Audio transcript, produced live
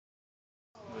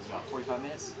About 45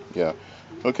 minutes. Yeah.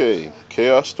 Okay.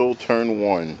 Chaos stole turn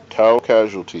one. Tau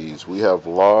casualties. We have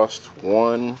lost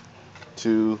one,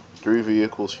 two, three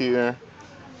vehicles here.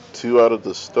 Two out of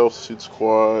the stealth suit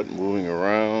squad moving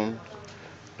around.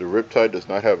 The Riptide does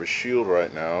not have a shield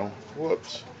right now.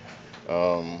 Whoops.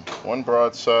 One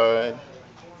broadside.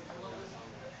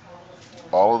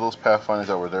 All of those Pathfinders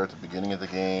that were there at the beginning of the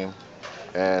game.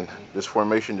 And this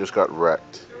formation just got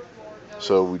wrecked.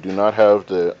 So we do not have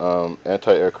the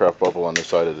anti-aircraft bubble on this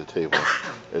side of the table.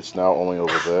 It's now only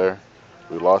over there.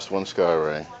 We lost one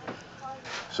Skyray.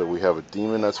 So we have a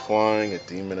demon that's flying, a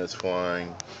demon that's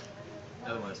flying.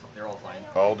 Another one is, they're all flying.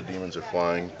 All the demons are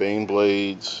flying. Bane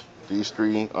Blades. These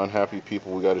three unhappy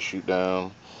people we got to shoot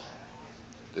down.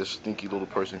 This sneaky little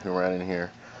person who ran in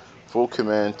here. Full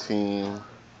command team.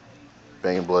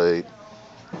 Bane Blade.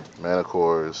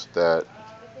 Manticores. That.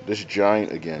 This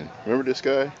giant again. Remember this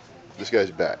guy? This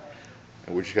guy's back.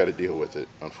 And we just got to deal with it,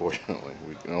 unfortunately.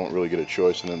 We don't really get a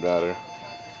choice in the matter.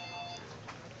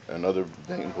 Another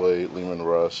Bane Blade, Lehman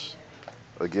Russ.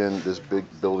 Again, this big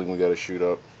building we got to shoot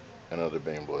up. Another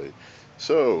Bane Blade.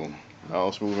 So, now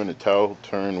let's move into Tau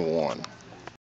turn one.